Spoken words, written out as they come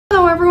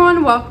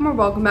everyone,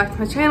 welcome back to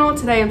my channel.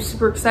 Today I'm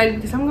super excited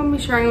because I'm going to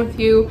be sharing with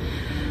you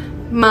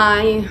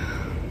my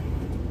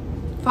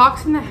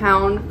Fox and the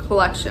Hound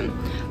collection.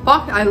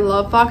 I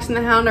love Fox and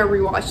the Hound. I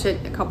rewatched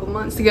it a couple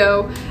months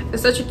ago.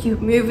 It's such a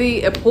cute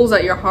movie. It pulls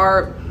at your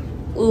heart.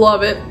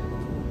 Love it.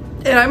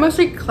 And I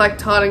mostly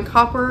collect Todd and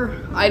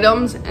Copper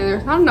items, and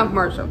there's not enough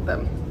merch of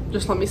them.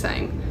 Just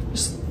saying.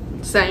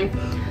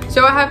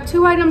 So I have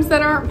two items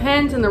that aren't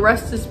pins and the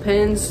rest is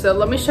pins. So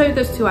let me show you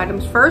those two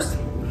items first.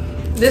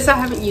 This I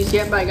haven't used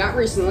yet, but I got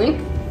recently.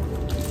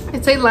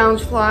 It's a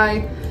lounge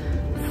fly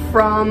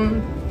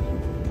from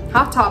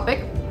Hot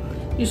Topic.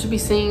 You should be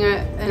seeing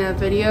it in a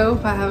video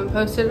if I haven't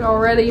posted it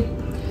already.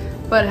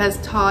 But it has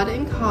Todd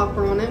and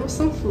Copper on it with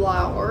some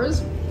flowers.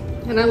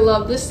 And I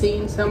love this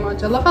scene so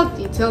much. I love how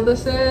detailed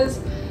this is.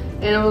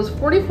 And it was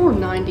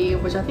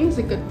 $44.90, which I think is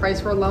a good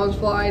price for a lounge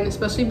fly, and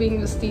especially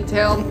being this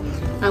detailed.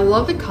 I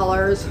love the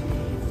colors. It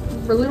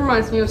really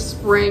reminds me of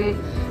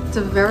spring. It's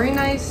a very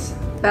nice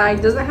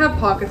bag. Doesn't have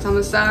pockets on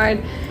the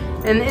side,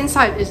 and the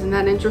inside isn't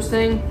that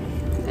interesting.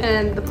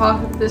 And the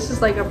pocket, this is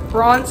like a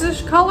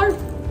bronzish color.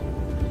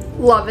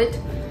 Love it.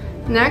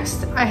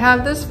 Next, I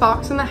have this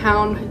Fox and the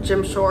Hound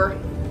Jim Shore.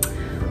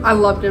 I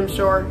love Jim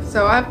Shore,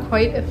 so I have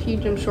quite a few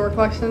Jim Shore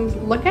collections.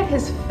 Look at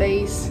his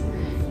face.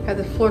 Got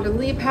the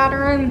fleur-de-lis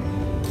pattern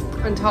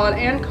on Todd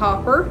and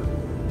Copper,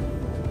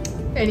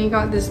 and you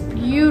got this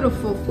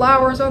beautiful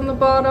flowers on the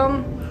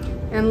bottom.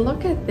 And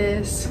look at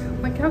this.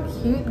 Look how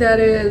cute that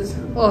is.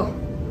 Oh,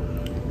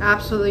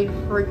 absolutely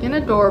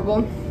freaking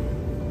adorable.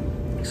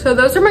 So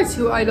those are my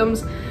two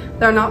items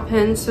that are not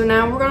pins. So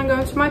now we're gonna go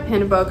into my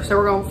pin book. So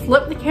we're gonna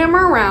flip the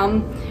camera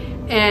around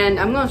and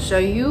I'm gonna show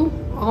you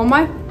all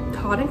my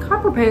Todd and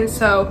Copper pins.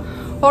 So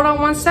hold on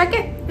one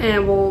second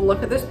and we'll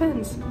look at those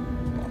pins.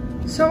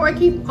 So I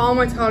keep all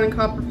my Todd and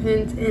Copper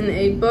pins in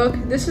a book.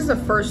 This is the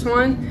first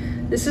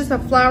one. This is the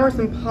Flowers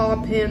and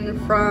Paw pin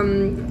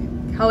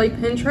from Kelly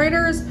Pin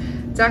Traders.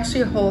 It's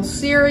actually a whole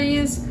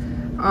series.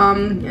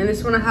 And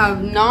this one I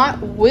have not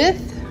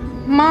with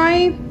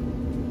my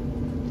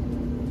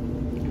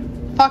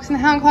Fox and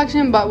the Hound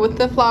collection, but with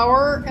the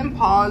flower and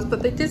paws.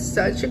 But they did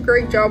such a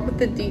great job with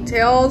the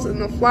details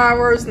and the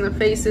flowers and the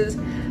faces.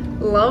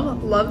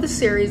 Love the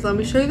series. Let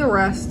me show you the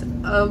rest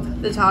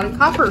of the Todd and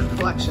Copper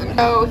collection.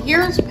 So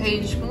here's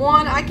page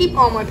 1. I keep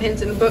all my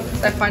pins in a book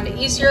because I find it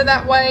easier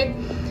that way.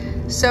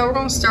 So we're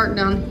gonna start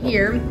down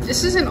here.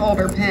 This is an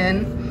older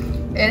pin.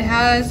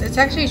 It's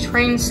actually a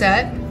train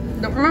set.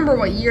 Don't remember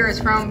what year it's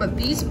from, but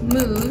these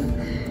move.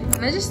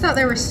 And I just thought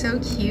they were so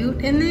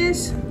cute in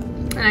this.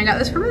 And I got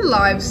this from a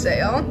live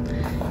sale.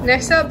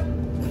 Next up,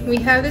 we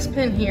have this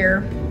pin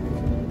here.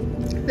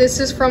 This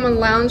is from a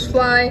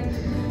Loungefly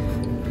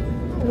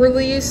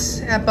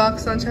release at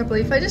Box Lunch, I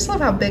believe. I just love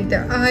how big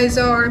their eyes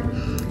are.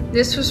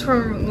 This was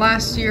from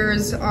last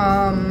year's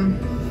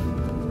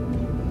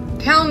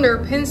calendar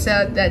pin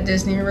set that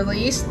Disney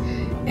released.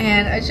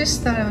 And I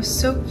just thought it was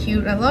so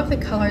cute. I love the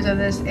colors of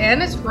this,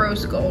 and it's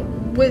rose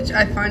gold, which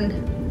I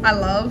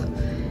love.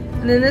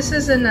 And then this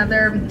is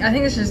another, I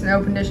think it's just an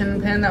open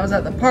edition pin that was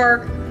at the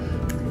park.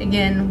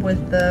 Again,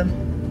 with the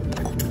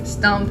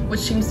stump,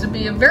 which seems to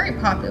be a very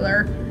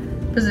popular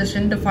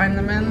position to find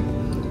them in.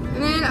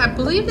 And then I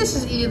believe this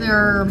is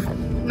either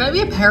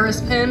maybe a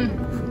Paris pin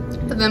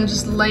for them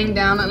just laying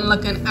down and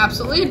looking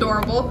absolutely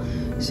adorable.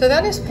 So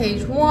that is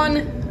page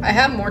 1. I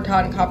have more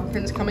Todd and Copper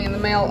pins coming in the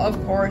mail,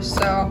 of course,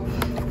 so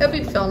they'll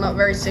be filling up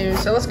very soon.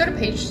 So let's go to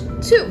page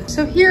 2.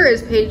 So here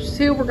is page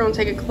 2. We're going to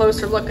take a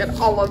closer look at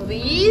all of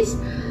these.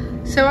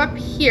 So up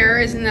here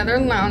is another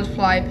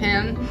Loungefly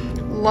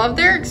pin. Love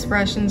their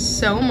expressions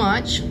so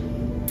much.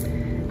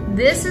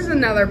 This is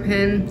another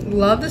pin.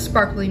 Love the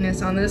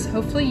sparkliness on this.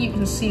 Hopefully you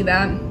can see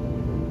that.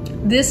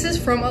 This is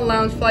from a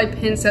Loungefly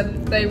pin set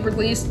that they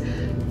released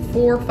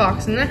for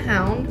Fox and the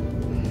Hound.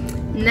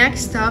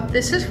 Next up,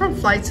 this is from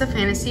Flights of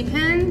Fantasy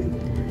Pin.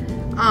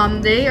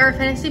 They are a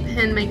fantasy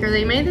pin maker.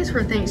 They made this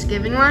for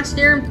Thanksgiving last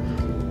year,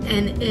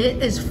 and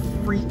it is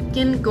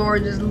freaking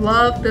gorgeous.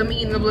 Love them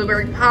eating the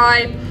blueberry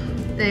pie.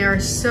 They are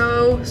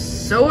so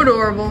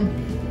adorable.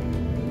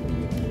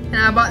 And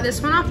I bought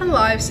this one off a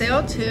live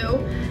sale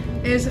too.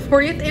 It is the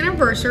 40th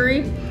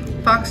anniversary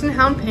Fox and the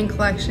Hound pin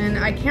collection.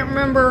 I can't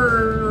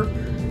remember,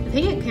 I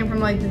think it came from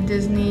like the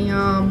Disney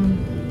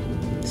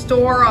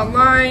store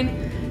online.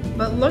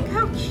 But look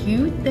how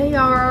cute they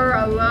are.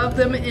 I love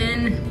them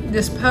in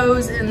this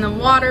pose in the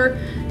water.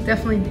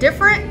 Definitely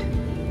different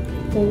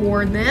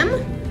for them.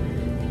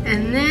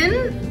 And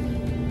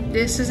then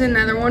this is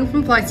another one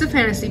from Flights of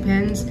Fantasy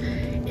Pins.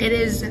 It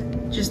is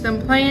just them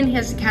playing. He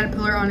has a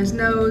caterpillar on his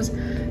nose.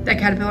 That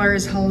caterpillar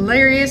is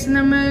hilarious in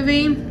the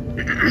movie.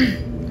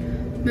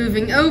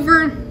 Moving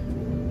over,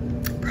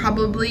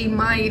 probably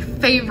my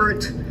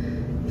favorite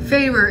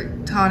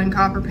Todd and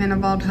Copper pin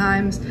of all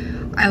times.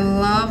 I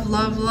love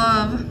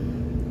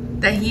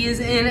that he is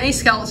in a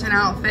skeleton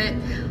outfit.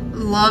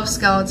 Love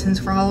skeletons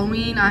for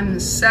Halloween. I'm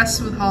obsessed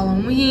with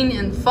Halloween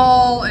and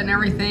fall and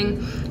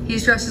everything.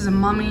 He's dressed as a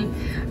mummy.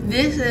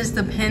 This is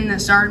the pin that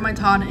started my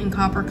Todd and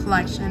Copper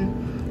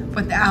collection,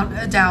 without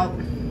a doubt.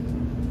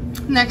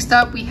 Next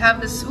up, we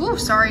have this, ooh,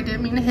 sorry,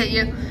 didn't mean to hit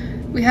you.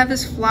 We have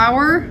this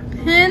flower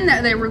pin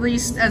that they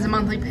released as a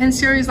monthly pin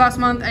series last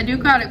month. I do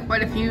got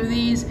quite a few of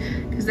these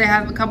because they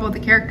have a couple of the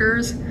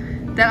characters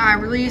that I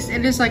released.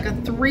 It is like a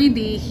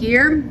 3D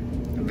here,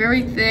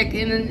 very thick,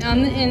 and then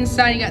on the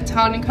inside you got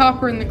Todd and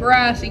Copper in the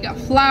grass, you got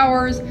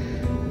flowers.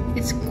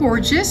 It's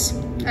gorgeous.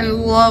 I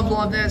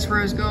love this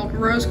rose gold.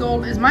 Rose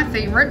gold is my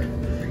favorite.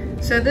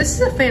 So this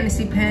is a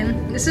fantasy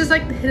pin. This is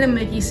like the Hidden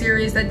Mickey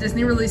series that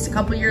Disney released a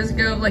couple years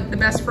ago, like the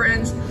best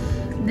friends.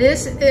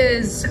 This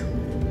is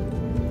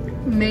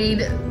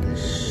made,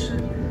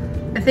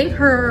 I think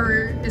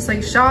it's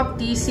like Shop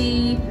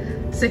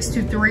DC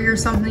 623 or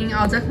something.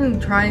 I'll definitely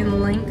try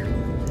and link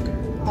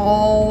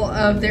all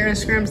of their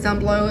Instagrams down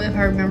below if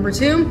I remember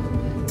to.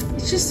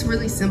 It's just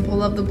really simple.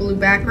 Love the blue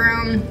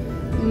background.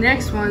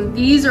 Next one,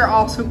 these are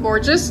also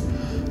gorgeous.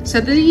 So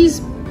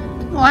these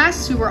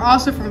last two were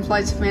also from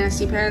Flights of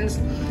Fantasy pins.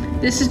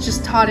 This is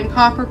just Todd and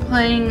Copper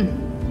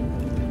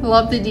playing.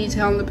 Love the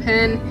detail on the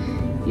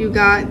pin. You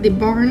got the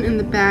barn in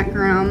the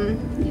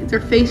background. Their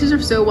faces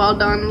are so well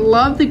done.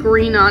 Love the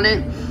green on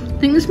it. I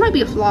think this might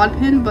be a flawed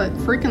pin, but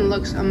freaking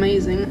looks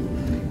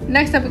amazing.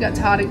 Next up, we got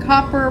Todd and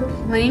Copper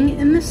playing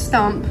in the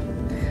stump.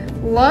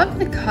 Love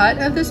the cut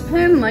of this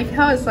pin. Like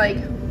how it's like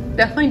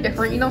definitely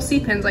different. You don't see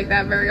pins like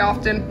that very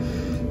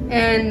often.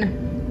 And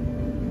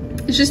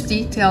it's just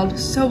detailed,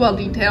 so well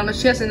detailed. And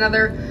she has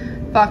another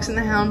Fox and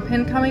the Hound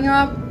pin coming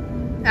out,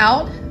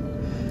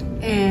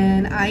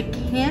 and I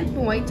can't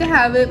wait to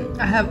have it.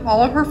 I have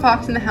all of her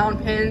Fox and the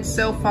Hound pins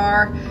so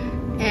far,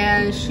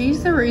 and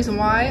she's the reason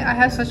why I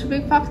have such a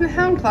big Fox and the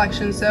Hound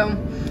collection. So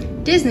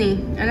Disney,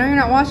 I know you're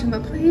not watching,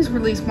 but please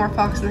release more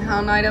Fox and the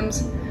Hound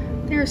items.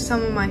 They're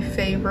some of my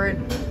favorite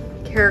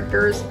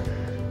characters.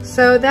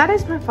 So that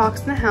is my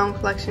Fox and the Hound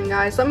collection,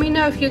 guys. Let me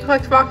know if you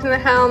collect Fox and the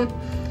Hound,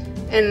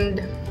 and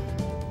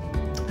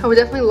I would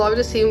definitely love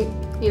to see,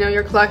 you know,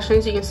 your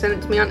collections. You can send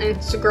it to me on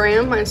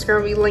Instagram. My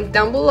Instagram will be linked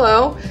down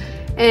below.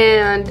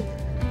 And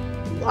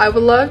I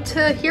would love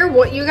to hear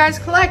what you guys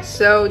collect.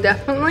 So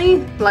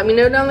definitely let me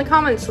know down in the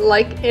comments.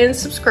 Like and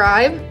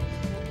subscribe.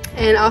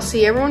 And I'll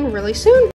see everyone really soon.